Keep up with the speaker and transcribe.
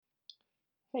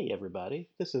Hey everybody,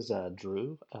 this is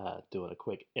Drew doing a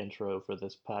quick intro for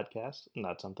this podcast.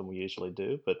 Not something we usually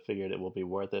do, but figured it will be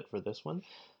worth it for this one.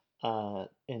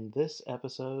 In this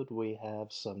episode, we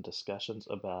have some discussions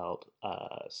about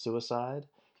suicide.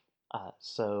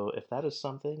 So if that is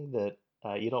something that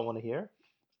you don't want to hear,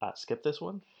 skip this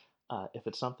one. If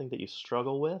it's something that you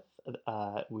struggle with,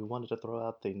 we wanted to throw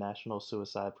out the National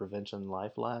Suicide Prevention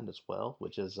Lifeline as well,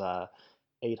 which is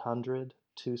 800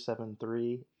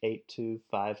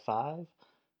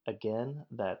 Again,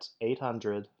 that's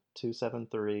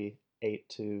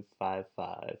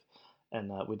 800-273-8255.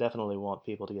 And we definitely want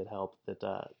people to get help that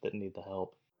need the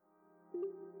help.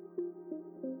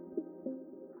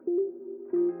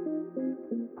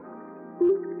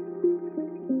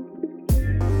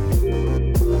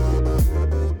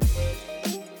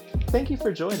 Thank you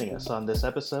for joining us on this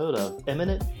episode of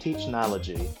Eminent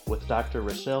Teachnology with Dr.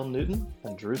 Rochelle Newton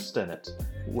and Drew Stennett,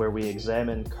 where we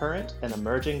examine current and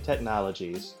emerging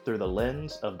technologies through the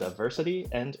lens of diversity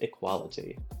and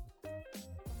equality.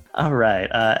 All right.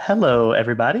 Hello,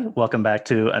 everybody. Welcome back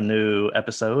to a new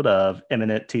episode of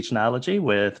Eminent Teachnology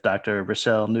with Dr.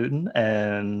 Rochelle Newton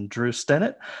and Drew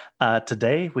Stennett.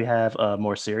 Today, we have a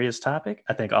more serious topic.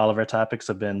 I think all of our topics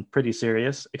have been pretty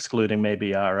serious, excluding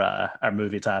maybe our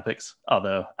movie topics,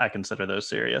 although I consider those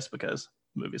serious because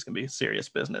movies can be serious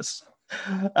business.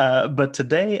 But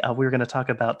today, we're going to talk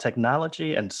about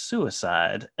technology and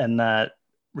suicide. And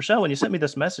Rochelle, when you sent me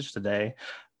this message today,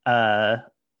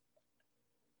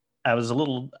 I was a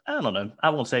little, I don't know,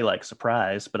 I won't say like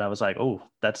surprised, but I was like, oh,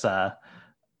 that's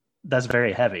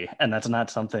very heavy. And that's not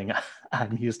something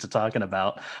I'm used to talking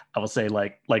about. I will say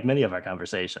like many of our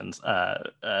conversations,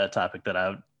 a topic that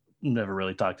I've never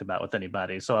really talked about with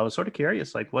anybody. So I was sort of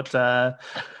curious, like what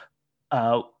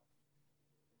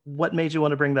made you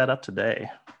want to bring that up today?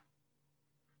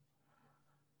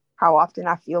 How often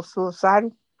I feel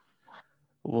suicidal?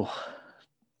 Ooh,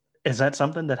 is that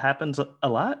something that happens a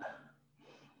lot?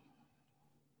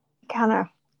 Kind of,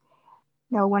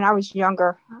 when I was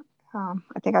younger, I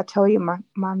think I told you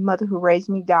my mother who raised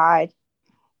me died,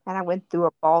 and I went through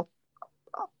a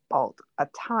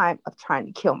time of trying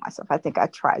to kill myself. I think I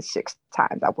tried 6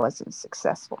 times. I wasn't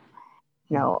successful.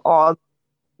 All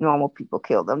normal people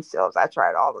kill themselves. I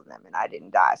tried all of them, and I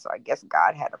didn't die. So I guess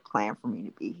God had a plan for me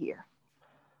to be here.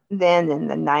 Then in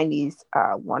the 90s,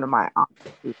 one of my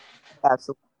aunts,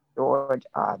 absolutely George,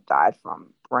 died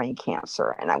from brain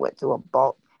cancer, and I went through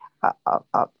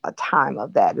a time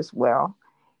of that as well.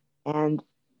 And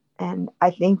I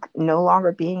think no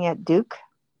longer being at Duke,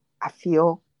 I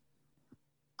feel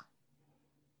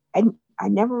I I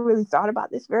never really thought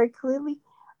about this very clearly,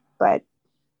 but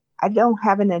I don't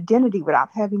have an identity without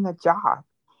having a job.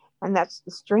 And that's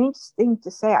the strangest thing to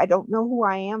say. I don't know who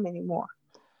I am anymore.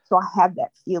 So I have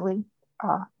that feeling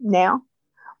now.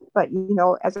 But,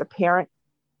 as a parent,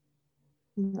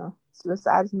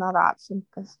 suicide is not an option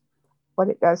because what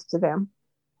it does to them.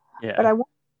 Yeah. But I want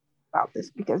to talk about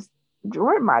this because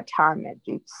during my time at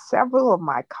Duke, several of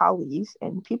my colleagues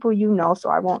and people so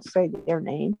I won't say their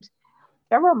names,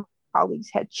 several of my colleagues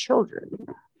had children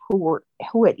who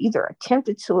had either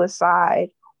attempted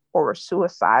suicide or were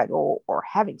suicidal or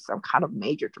having some kind of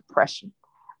major depression.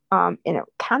 And it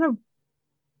kind of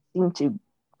seemed to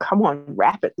come on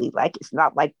rapidly. Like it's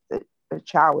not like the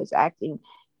child was acting,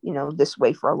 this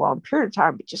way for a long period of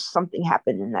time, but just something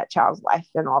happened in that child's life.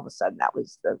 And all of a sudden that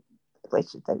was the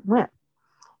place that they went.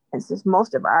 And since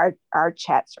most of our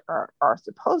chats are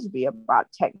supposed to be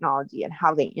about technology and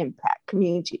how they impact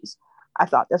communities, I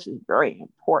thought this was very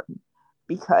important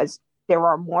because there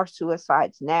are more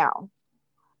suicides now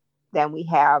than we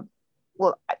have.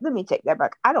 Well, let me take that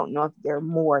back. I don't know if there are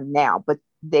more now, but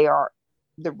they are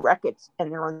the records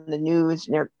and they're on the news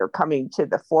and they're coming to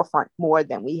the forefront more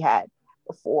than we had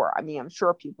before. I mean, I'm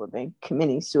sure people have been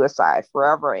committing suicide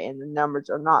forever and the numbers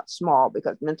are not small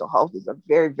because mental health is a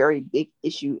very, very big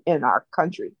issue in our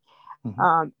country.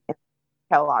 And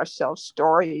tell ourselves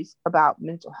stories about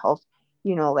mental health,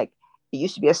 like it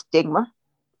used to be a stigma,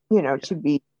 to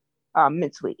be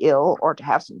mentally ill or to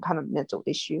have some kind of mental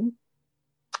issue.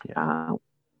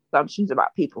 Assumptions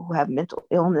about people who have mental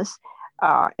illness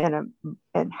and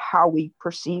how we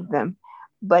perceive them.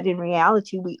 But in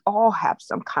reality, we all have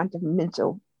some kind of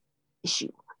mental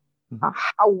issue.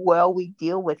 How well we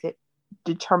deal with it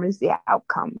determines the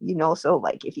outcome, So,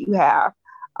 like, if you have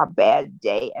a bad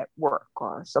day at work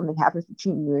or something happens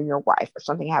between you and your wife or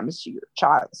something happens to your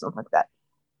child, something like that,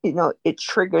 it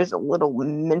triggers a little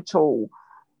mental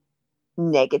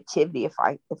negativity, if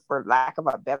for lack of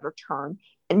a better term.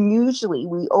 And usually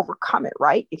we overcome it,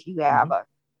 right? If you have a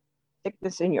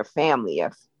sickness in your family,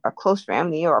 if a close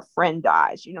family or a friend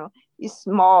dies, these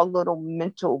small little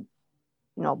mental,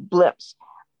 blips.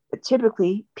 But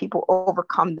typically people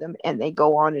overcome them and they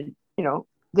go on and,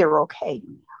 they're okay.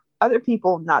 Other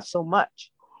people, not so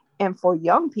much. And for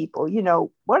young people,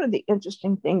 one of the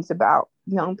interesting things about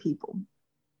young people,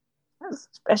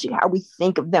 especially how we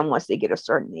think of them once they get a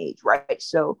certain age, right?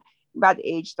 So about the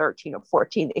age 13 or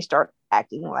 14, they start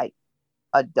acting like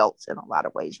adults in a lot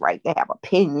of ways, right? They have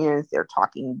opinions, they're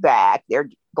talking back, they're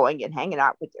going and hanging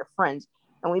out with their friends.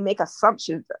 And we make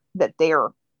assumptions that they're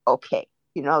okay,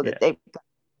 that they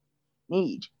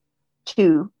need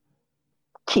to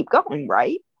keep going,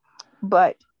 right?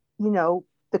 But,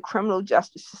 the criminal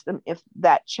justice system, if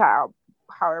that child,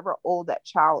 however old that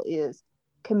child is,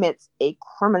 commits a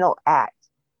criminal act,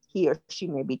 he or she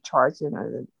may be charged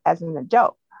as an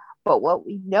adult. But what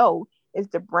we know is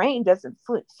the brain doesn't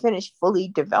finish fully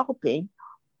developing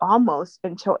almost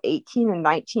until 18 and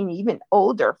 19, even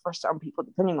older for some people,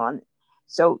 depending on it.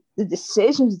 So the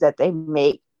decisions that they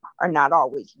make are not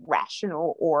always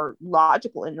rational or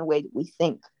logical in the way that we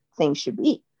think things should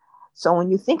be. So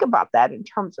when you think about that in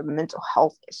terms of mental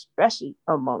health, especially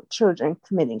among children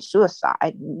committing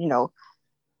suicide,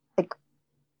 like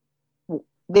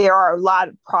there are a lot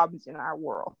of problems in our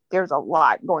world. There's a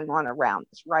lot going on around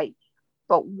us, right?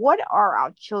 But what are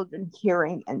our children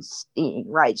hearing and seeing,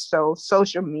 right? So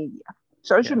social media,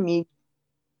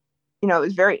 it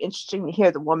was very interesting to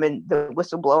hear the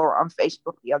whistleblower on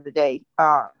Facebook the other day,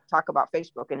 talk about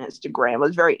Facebook and Instagram. It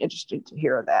was very interesting to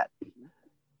hear that.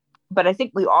 But I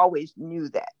think we always knew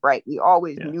that, right? We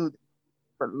always knew that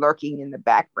for lurking in the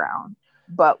background,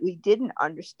 but we didn't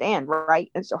understand, right?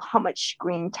 And so how much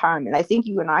screen time, and I think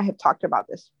you and I have talked about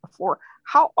this before,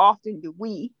 how often do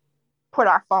we put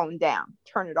our phone down,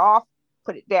 turn it off,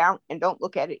 put it down, and don't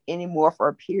look at it anymore for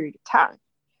a period of time?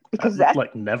 Because that's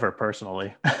like never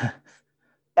personally.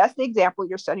 That's the example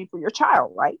you're setting for your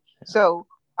child, right? Yeah. So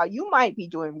you might be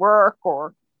doing work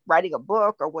or writing a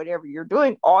book or whatever you're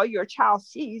doing. All your child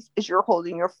sees is you're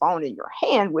holding your phone in your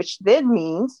hand, which then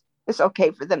means it's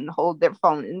okay for them to hold their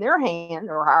phone in their hand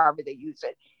or however they use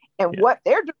it. And what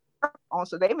they're doing on,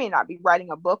 so they may not be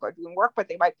writing a book or doing work, but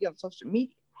they might be on social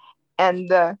media. And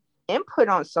the input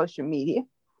on social media,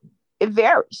 it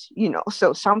varies,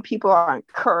 so some people are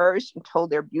encouraged and told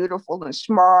they're beautiful and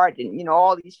smart and,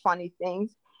 all these funny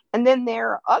things. And then there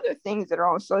are other things that are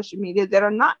on social media that are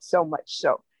not so much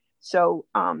so. So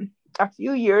a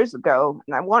few years ago,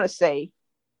 and I want to say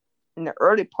in the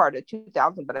early part of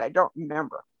 2000, but I don't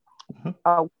remember,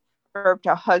 served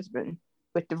her husband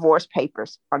with divorce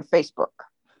papers on Facebook,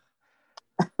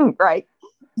 right?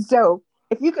 So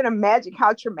if you can imagine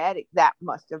how traumatic that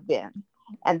must have been.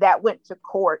 And that went to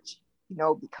court,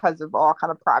 because of all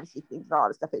kind of privacy things and all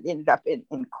this stuff. It ended up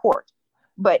in court.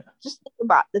 But just think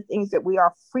about the things that we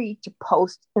are free to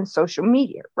post in social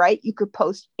media, right? You could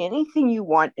post anything you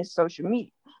want in social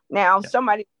media. Now,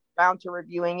 somebody around to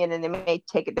reviewing it and they may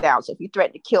take it down. So if you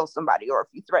threaten to kill somebody or if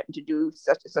you threaten to do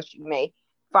such and such, you may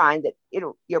find that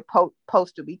your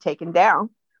post will be taken down.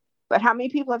 But how many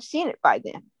people have seen it by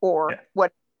then? Or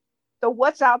what? So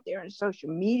what's out there in social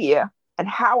media and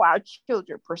how our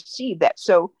children perceive that?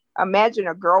 So imagine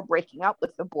a girl breaking up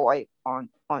with a boy on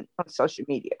social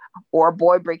media, or a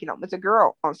boy breaking up with a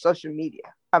girl on social media.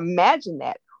 Imagine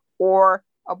that. Or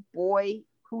a boy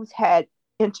who's had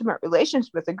intimate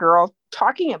relations with a girl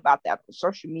talking about that on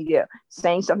social media,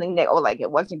 saying something that, like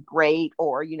it wasn't great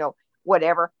or,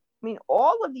 whatever. I mean,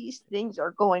 all of these things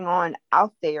are going on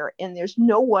out there and there's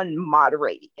no one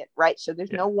moderating it, right? So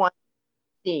there's no one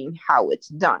seeing how it's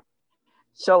done.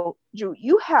 So, Drew,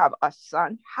 you have a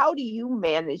son. How do you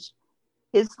manage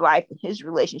his life and his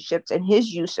relationships and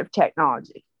his use of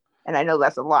technology? And I know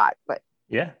that's a lot, but.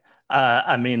 Yeah.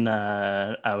 I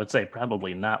would say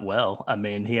probably not well. I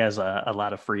mean, he has a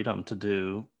lot of freedom to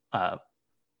do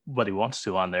what he wants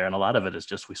to on there. And a lot of it is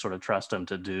just we sort of trust him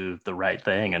to do the right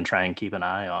thing and try and keep an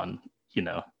eye on,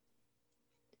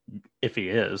 if he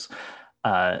is.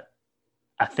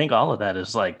 I think all of that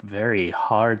is like very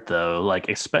hard though, like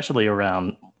especially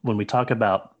around when we talk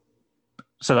about,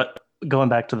 so that, going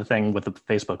back to the thing with the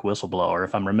Facebook whistleblower,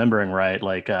 if I'm remembering right,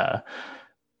 like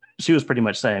she was pretty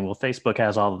much saying, well, Facebook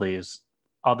has all this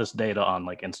data on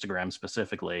like Instagram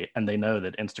specifically, and they know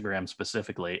that Instagram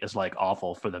specifically is like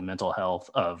awful for the mental health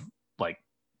of like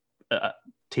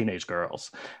teenage girls.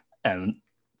 And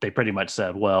they pretty much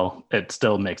said, well, it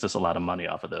still makes us a lot of money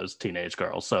off of those teenage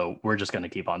girls, so we're just going to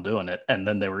keep on doing it. And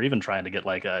then they were even trying to get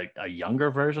like a younger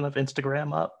version of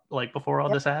Instagram up like before all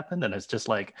this happened. And it's just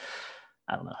like,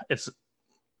 I don't know.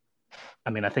 I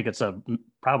mean, I think it's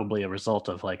probably a result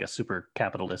of like a super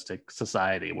capitalistic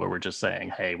society where we're just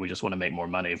saying, hey, we just want to make more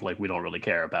money. Like, we don't really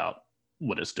care about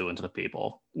what it's doing to the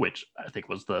people, which I think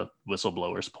was the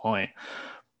whistleblower's point.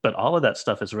 But all of that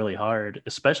stuff is really hard,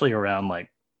 especially around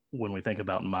like when we think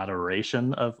about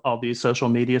moderation of all these social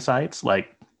media sites.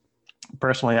 Like,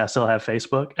 personally, I still have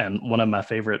Facebook, and one of my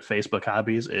favorite Facebook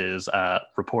hobbies is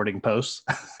reporting posts.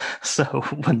 So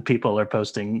when people are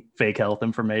posting fake health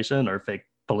information or fake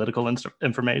political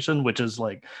information, which is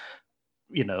like,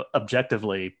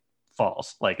 objectively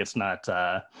false, like it's not,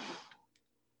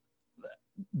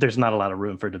 there's not a lot of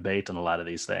room for debate in a lot of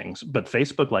these things, but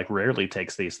Facebook like rarely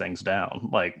takes these things down.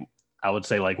 Like, I would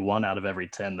say like 1 out of every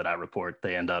 10 that I report,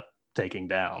 they end up taking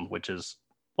down, which is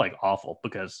like awful,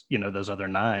 because those other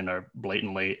 9 are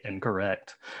blatantly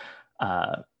incorrect,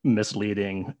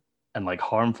 misleading, and like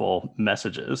harmful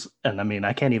messages. And I mean,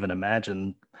 I can't even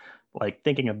imagine like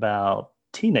thinking about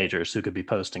teenagers who could be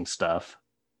posting stuff.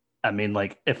 I mean,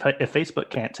 like if Facebook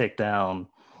can't take down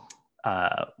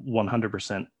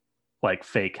 100% like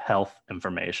fake health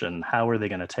information, how are they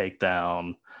going to take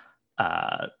down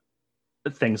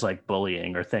things like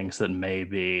bullying, or things that may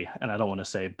be, and I don't want to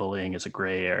say bullying is a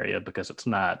gray area because it's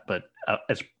not, but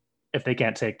if they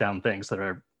can't take down things that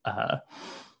are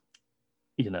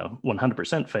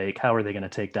 100% fake, how are they going to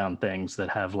take down things that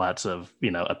have lots of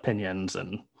opinions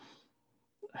and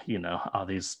all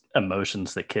these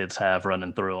emotions that kids have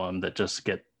running through them that just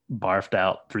get barfed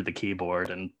out through the keyboard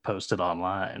and posted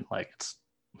online? Like,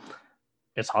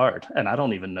 it's hard, and I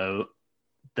don't even know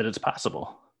that it's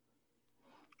possible.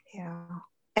 Yeah.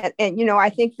 And I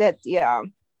think that the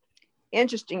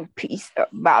interesting piece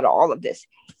about all of this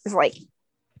is like,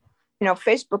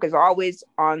 Facebook is always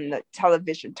on the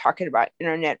television talking about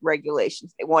internet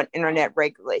regulations. They want internet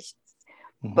regulations.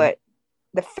 Mm-hmm. But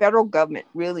the federal government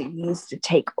really needs to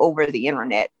take over the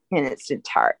internet in its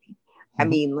entirety. Mm-hmm. I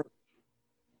mean,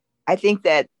 I think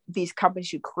that these companies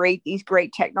who create these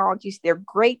great technologies, they're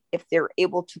great if they're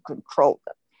able to control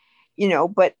them,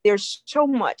 but there's so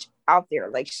much out there.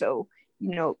 Like, so,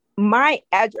 my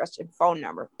address and phone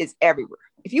number is everywhere.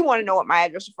 If you want to know what my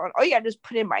address and phone, all you got to just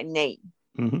put in my name.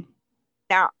 Mm-hmm.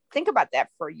 Now, think about that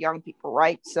for young people,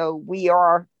 right? So we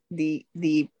are the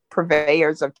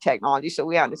purveyors of technology, so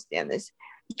we understand this.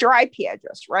 It's your IP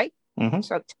address, right? Mm-hmm.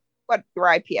 So what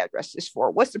your IP address is for?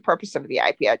 What's the purpose of the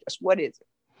IP address? What is it?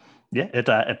 Yeah,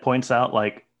 it points out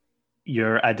like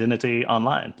your identity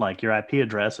online. Like, your IP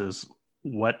address is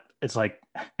what it's like.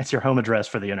 It's your home address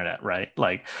for the internet, right?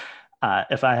 Like,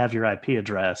 if I have your IP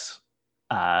address,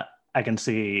 I can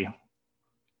see,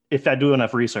 if I do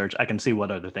enough research, I can see what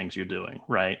other things you're doing,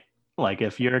 right? Like,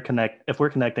 if we're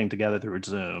connecting together through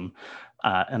Zoom,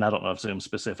 and I don't know if Zoom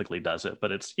specifically does it,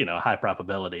 but it's high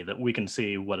probability that we can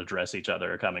see what address each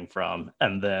other are coming from,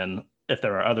 and then if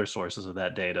there are other sources of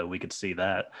that data, we could see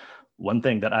that. One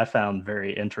thing that I found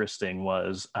very interesting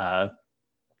was,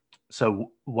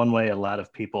 so one way a lot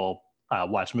of people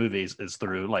watch movies is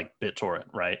through like BitTorrent,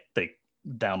 right? They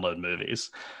download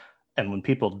movies. And when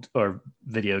people, or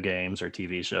video games or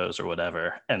TV shows or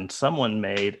whatever, and someone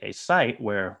made a site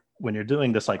where when you're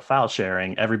doing this like file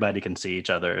sharing, everybody can see each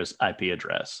other's IP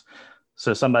address.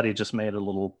 So somebody just made a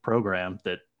little program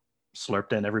that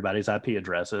slurped in everybody's IP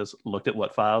addresses, looked at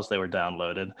what files they were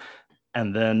downloaded,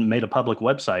 and then made a public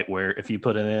website where if you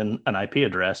put in an IP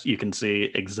address, you can see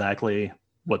exactly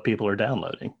what people are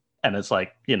downloading. And it's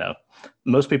like,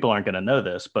 most people aren't going to know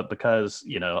this, but because,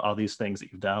 all these things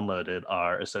that you've downloaded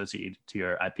are associated to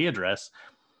your IP address,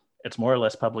 it's more or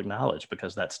less public knowledge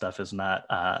because that stuff is not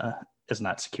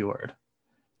secured.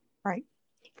 Right.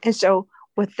 And so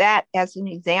with that as an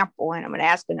example, and I'm going to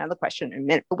ask another question in a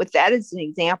minute, but with that as an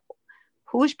example,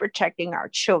 who's protecting our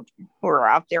children who are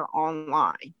out there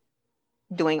online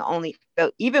doing only, so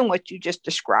even what you just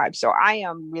described? So I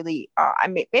am really,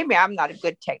 maybe I'm not a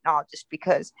good technologist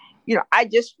because, I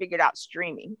just figured out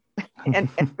streaming and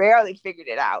barely figured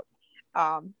it out.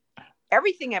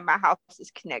 Everything in my house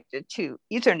is connected to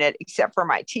Ethernet except for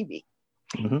my TV.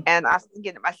 Mm-hmm. And I was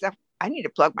thinking to myself, I need to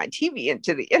plug my TV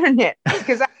into the internet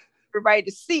because I want everybody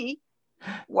to see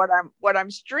what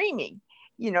I'm streaming.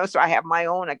 So I have my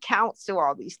own accounts to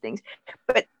all these things,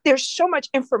 but there's so much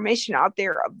information out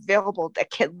there available that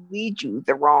can lead you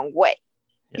the wrong way.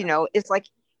 Yeah. It's like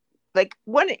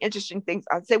one of the interesting things,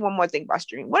 I'll say one more thing about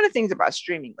streaming. One of the things about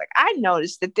streaming, like I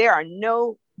noticed that there are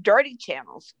no dirty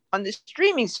channels on the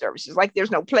streaming services. Like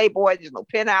there's no Playboy, there's no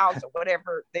Penthouse or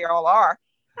whatever they all are.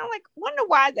 And I'm like, wonder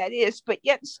why that is, but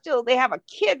yet still they have a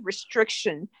kid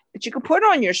restriction that you can put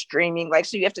on your streaming. Like,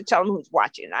 so you have to tell them who's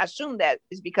watching. And I assume that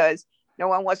is because no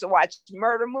one wants to watch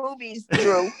murder movies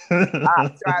through. So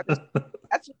I was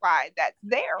that's why that's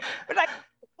there. But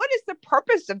what is the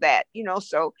purpose of that?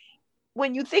 So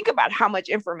when you think about how much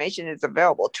information is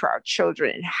available to our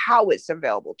children and how it's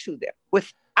available to them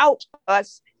without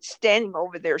us standing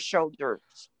over their shoulders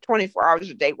 24 hours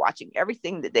a day watching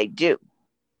everything that they do,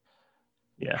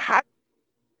 how to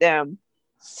keep them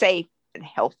safe and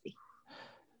healthy?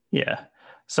 Yeah.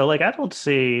 So like, I don't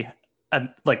see,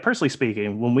 like personally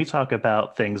speaking, when we talk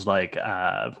about things like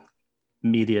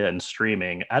media and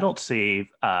streaming, I don't see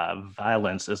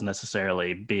violence as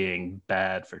necessarily being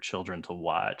bad for children to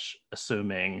watch,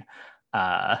 assuming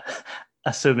uh,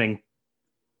 assuming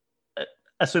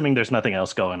assuming there's nothing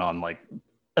else going on, like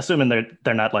assuming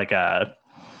they're not like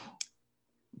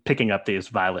picking up these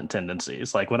violent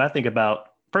tendencies. Like when I think about,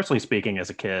 personally speaking, as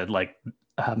a kid, like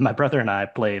my brother and I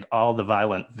played all the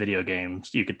violent video games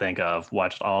you could think of,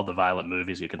 watched all the violent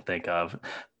movies you can think of,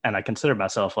 and I consider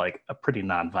myself like a pretty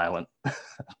non-violent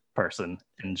person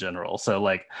in general. So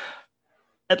like,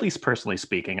 at least personally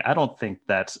speaking, I don't think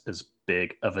that's as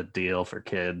big of a deal for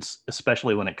kids,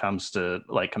 especially when it comes to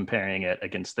like comparing it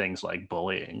against things like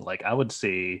bullying. Like I would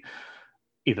see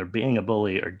either being a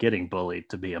bully or getting bullied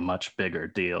to be a much bigger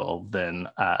deal than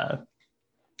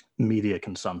media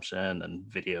consumption and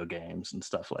video games and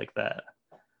stuff like that.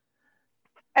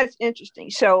 That's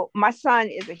interesting. So my son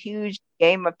is a huge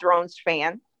Game of Thrones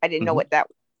fan. I didn't know what that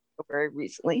was very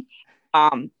recently.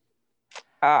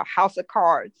 House of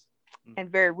Cards.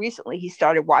 And very recently he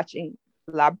started watching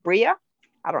La Brea.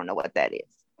 I don't know what that is.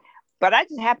 But I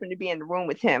just happened to be in the room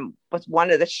with him with one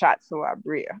of the shots of La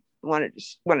Brea, one of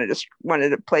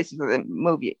the places of the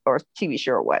movie or TV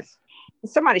show it was.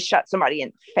 And somebody shot somebody in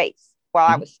the face while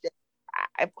I was still.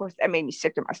 Of course, that made me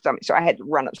sick to my stomach, so I had to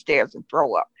run upstairs and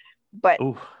throw up. But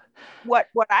what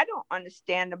I don't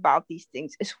understand about these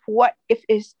things is if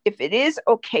it is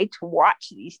okay to watch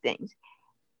these things.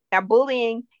 Now,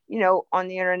 bullying, on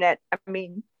the internet. I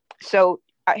mean, so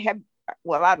I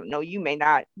don't know, you may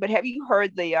not, but have you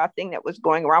heard the thing that was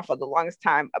going around for the longest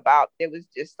time about, it was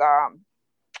just, I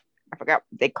forgot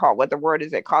what the word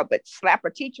is they called, but slap a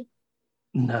teacher?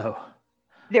 No.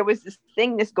 There was this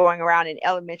thing that's going around in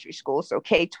elementary school, so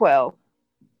K-12,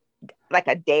 like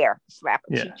a dare to slap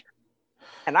a teacher.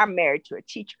 And I'm married to a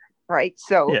teacher, right?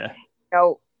 So,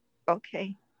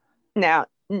 okay. Now,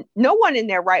 no one in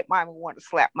their right mind would want to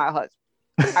slap my husband.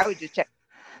 I would just check.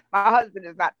 My husband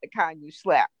is not the kind you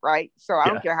slap, right? So I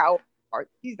don't care how hard,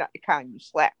 he's not the kind you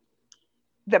slap.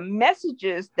 The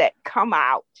messages that come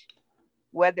out,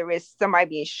 whether it's somebody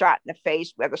being shot in the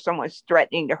face, whether someone's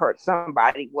threatening to hurt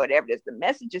somebody, whatever it is, the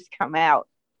messages come out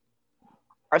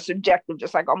are subjective,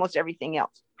 just like almost everything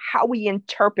else. How we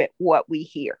interpret what we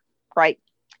hear, right?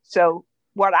 So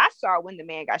what I saw when the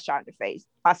man got shot in the face,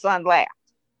 my son laughed.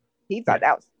 He thought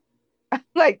that was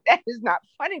like, that is not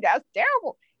funny. That was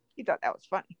terrible. He thought that was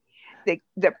funny.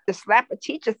 The slap a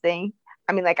teacher thing,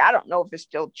 I mean, like, I don't know if it's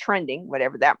still trending,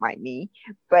 whatever that might mean,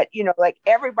 but, like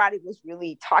everybody was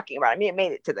really talking about it. I mean, it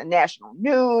made it to the national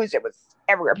news. It was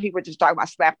everywhere. People were just talking about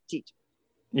slap a teacher.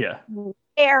 Yeah.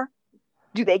 Where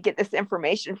do they get this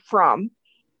information from?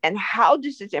 And how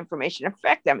does this information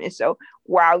affect them? And so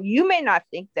while you may not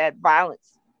think that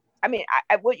violence, I mean,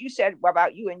 what you said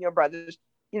about you and your brothers,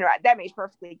 that makes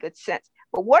perfectly good sense.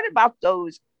 But what about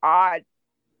those oddballs,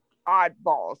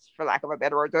 for lack of a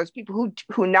better word, those people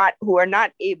who are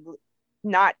not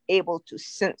able to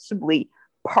sensibly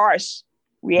parse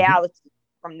reality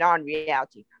from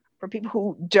non-reality, for people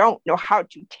who don't know how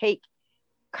to take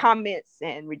comments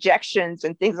and rejections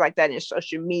and things like that in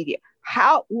social media?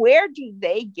 Where do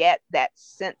they get that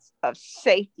sense of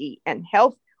safety and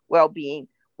health well-being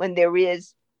when there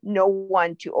is no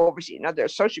one to oversee? Their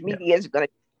social media isn't going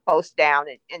to post down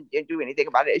and do anything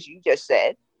about it, as you just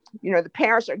said. The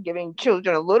parents are giving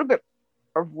children a little bit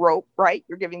of rope, right?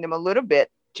 You're giving them a little bit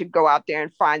to go out there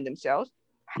and find themselves.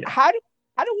 How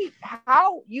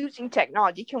using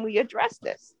technology can we address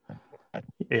this?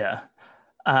 Yeah.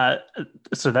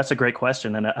 So that's a great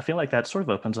question. And I feel like that sort of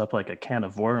opens up like a can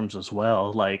of worms as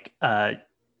well. Like,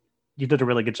 you did a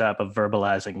really good job of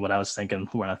verbalizing what I was thinking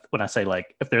when I say,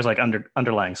 like, if there's like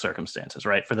underlying circumstances,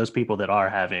 right? For those people that are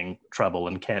having trouble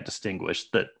and can't distinguish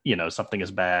that, something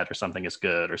is bad or something is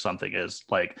good or something is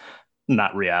like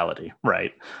not reality,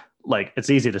 right? Like, it's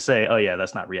easy to say, oh yeah,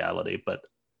 that's not reality. But,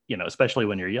 especially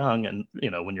when you're young and,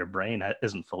 when your brain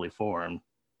isn't fully formed,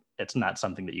 it's not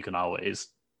something that you can always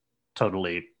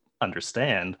totally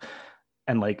understand.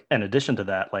 And like, in addition to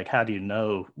that, like, how do you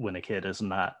know when a kid is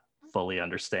not fully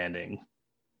understanding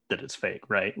that it's fake,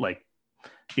 right? Like,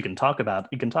 you can talk with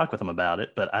them about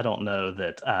it, but I don't know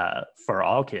that for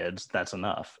all kids that's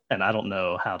enough. And I don't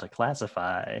know how to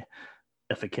classify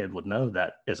if a kid would know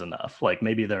that is enough. Like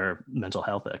maybe there are mental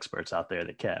health experts out there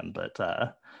that can, but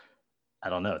I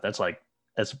don't know. That's like,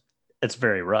 it's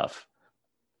very rough.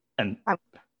 And I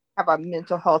have a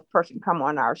mental health person come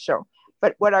on our show.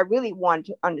 But what I really want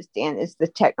to understand is the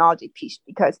technology piece,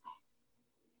 because,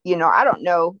 I don't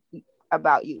know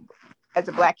about you. As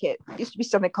a Black kid, there used to be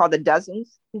something called the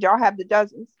dozens. Did y'all have the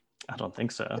dozens? I don't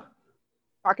think so.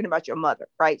 Talking about your mother,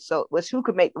 right? So it was who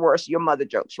could make the worst your mother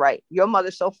jokes, right? Your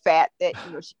mother's so fat that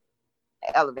she's in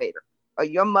the elevator, or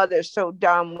your mother is so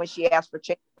dumb when she asked for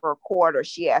change for a quarter,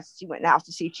 she went in the house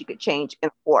to see if she could change in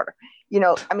a quarter.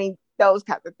 Those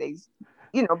type of things.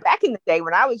 Back in the day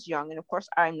when I was young, and of course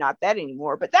I'm not that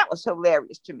anymore, but that was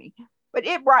hilarious to me. But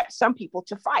it brought some people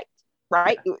to fight,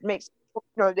 right? Yeah. It makes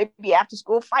they'd be after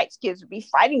school fights. Kids would be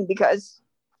fighting because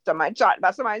somebody talked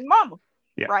about somebody's mama,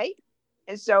 yeah. Right?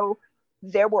 And so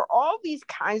there were all these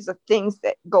kinds of things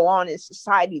that go on in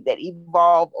society that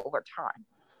evolve over time.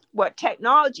 What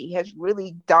technology has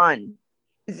really done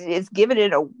is given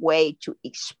it a way to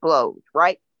explode,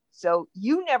 right? So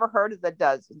you never heard of the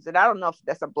dozens, and I don't know if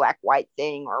that's a Black-white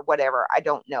thing or whatever. I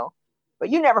don't know, but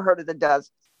you never heard of the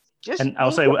dozens. And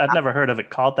I'll say I've never heard of it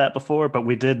called that before, but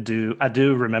I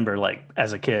do remember, like,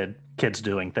 as a kid, kids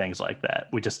doing things like that.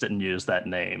 We just didn't use that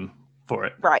name for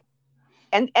it. Right.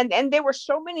 And there were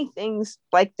so many things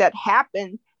like that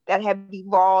happen that have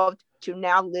evolved to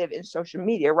now live in social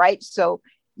media, right? So,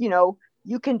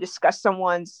 you can discuss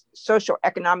someone's social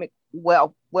economic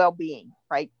well-being,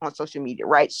 right, on social media,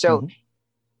 right? So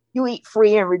you eat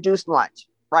free and reduced lunch,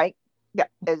 right? Yeah,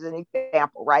 as an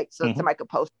example, right? So somebody could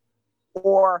post,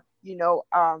 or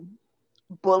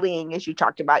bullying, as you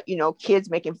talked about, kids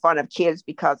making fun of kids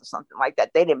because of something like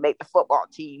that. They didn't make the football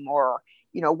team, or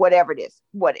whatever it is,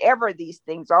 whatever these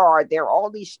things are, there are all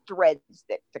these threads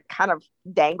that kind of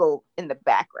dangle in the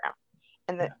background.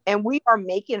 And we are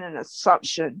making an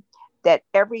assumption that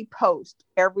every post,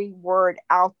 every word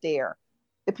out there,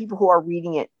 the people who are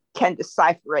reading it can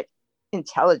decipher it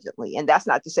intelligently. And that's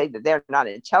not to say that they're not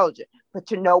intelligent, but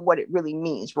to know what it really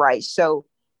means, right? So,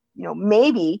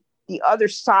 maybe the other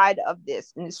side of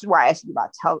this, and this is why I asked you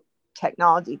about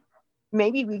technology,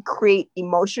 maybe we create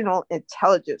emotional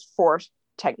intelligence for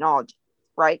technology,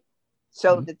 right?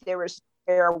 So that there is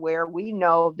there where we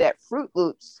know that Fruit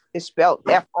Loops is spelled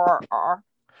F-R-R-O-O-T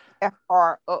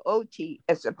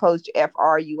as opposed to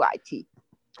F-R-U-I-T,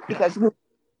 because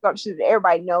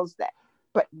everybody knows that,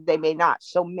 but they may not.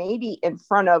 So maybe in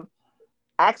front of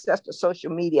access to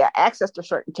social media, access to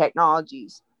certain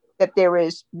technologies, that there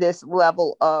is this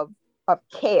level of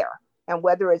care, and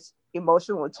whether it's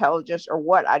emotional intelligence or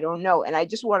what, I don't know. And I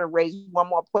just want to raise one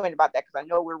more point about that, because I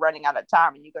know we're running out of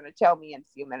time and you're going to tell me in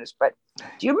a few minutes. But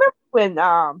do you remember when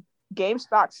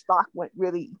GameStop stock went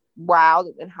really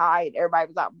wild and high and everybody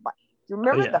was out? Do you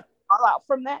remember the fallout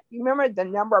from that? You remember the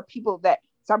number of people that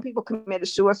some people committed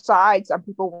suicide, some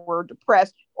people were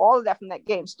depressed, all of that from that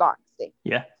GameStop thing.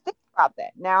 Yeah. Think about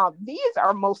that. Now, these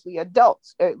are mostly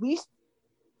adults, at least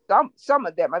some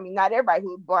of them. I mean, not everybody who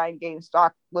was buying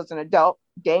GameStop was an adult.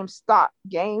 GameStop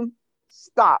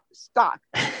stock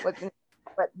wasn't,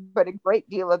 but a great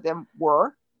deal of them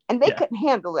were, and they couldn't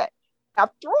handle that.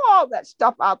 Now, throw all that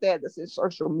stuff out there that's in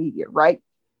social media, right?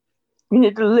 You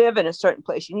need to live in a certain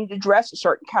place. You need to dress a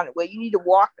certain kind of way. You need to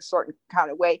walk a certain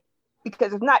kind of way,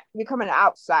 because if not, you become an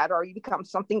outsider, or you become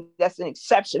something that's an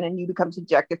exception, and you become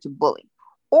subjected to bullying,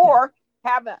 or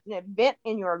have an event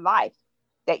in your life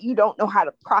that you don't know how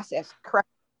to process correctly.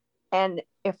 And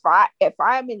if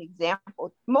I'm an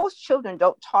example, most children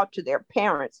don't talk to their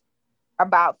parents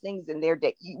about things in their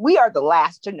day. We are the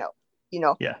last to know,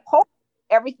 Hope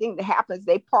everything that happens,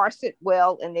 they parse it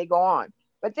well and they go on.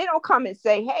 But they don't come and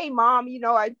say, hey, mom,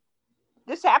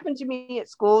 this happened to me at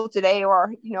school today,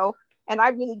 or, and I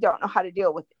really don't know how to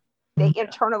deal with it. They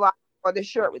internalize, or they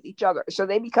share it with each other. So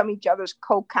they become each other's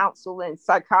co-counsel and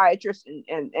psychiatrist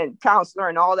and counselor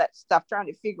and all that stuff, trying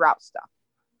to figure out stuff.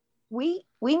 We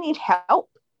need help.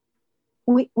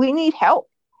 We need help.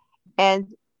 And,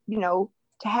 to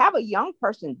have a young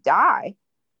person die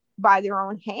by their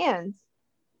own hands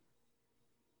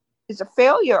is a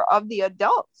failure of the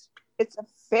adults. It's a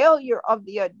failure of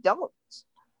the adults,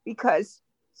 because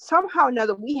somehow or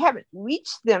another, we haven't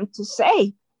reached them to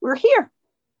say, we're here.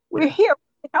 We're here.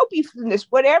 We can help you from this,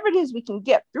 whatever it is, we can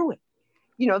get through it.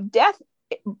 Death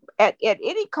at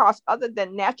any cost other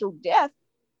than natural death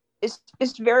is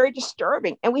very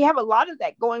disturbing. And we have a lot of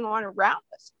that going on around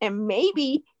us. And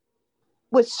maybe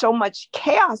with so much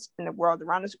chaos in the world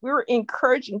around us, we're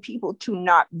encouraging people to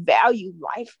not value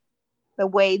life the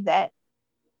way that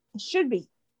it should be.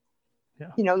 Yeah.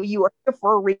 You are here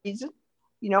for a reason.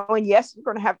 And yes, we're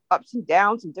going to have ups and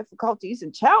downs and difficulties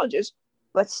and challenges,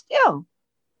 but still,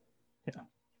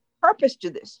 purpose to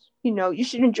this. You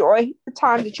should enjoy the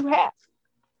time that you have.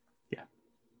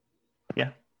 Yeah.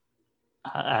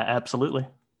 Absolutely.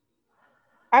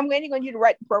 I'm waiting on you to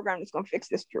write the program that's going to fix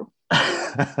this, Drew.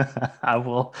 I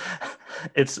will.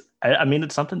 It's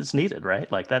something that's needed,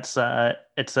 right? Like it's a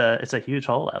huge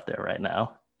hole out there right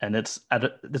now. And that's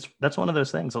one of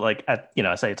those things that, like, I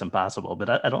say it's impossible,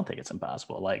 but I don't think it's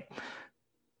impossible. Like,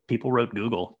 people wrote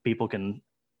Google. People can,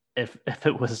 if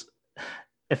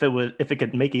it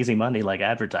could make easy money like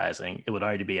advertising, it would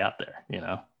already be out there,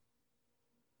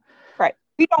 Right.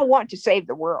 We don't want to save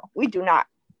the world. We do not.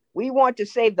 We want to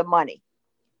save the money.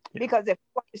 Because if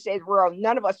we want to save the world,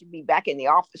 none of us would be back in the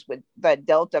office with the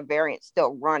Delta variant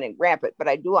still running rampant. But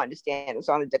I do understand it's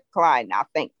on a decline now,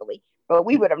 thankfully. But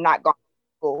we would have not gone to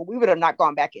school. We would have not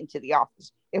gone back into the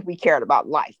office if we cared about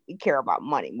life. We care about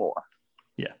money more.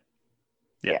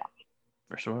 Yeah.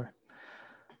 For sure.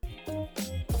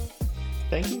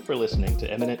 Thank you for listening to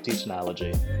Eminent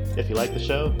Teachnology. If you like the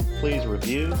show, please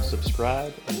review,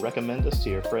 subscribe, and recommend us to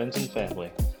your friends and family.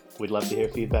 We'd love to hear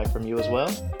feedback from you as well.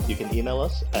 You can email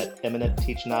us at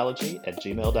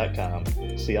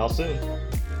eminentteachnology@gmail.com. See y'all soon.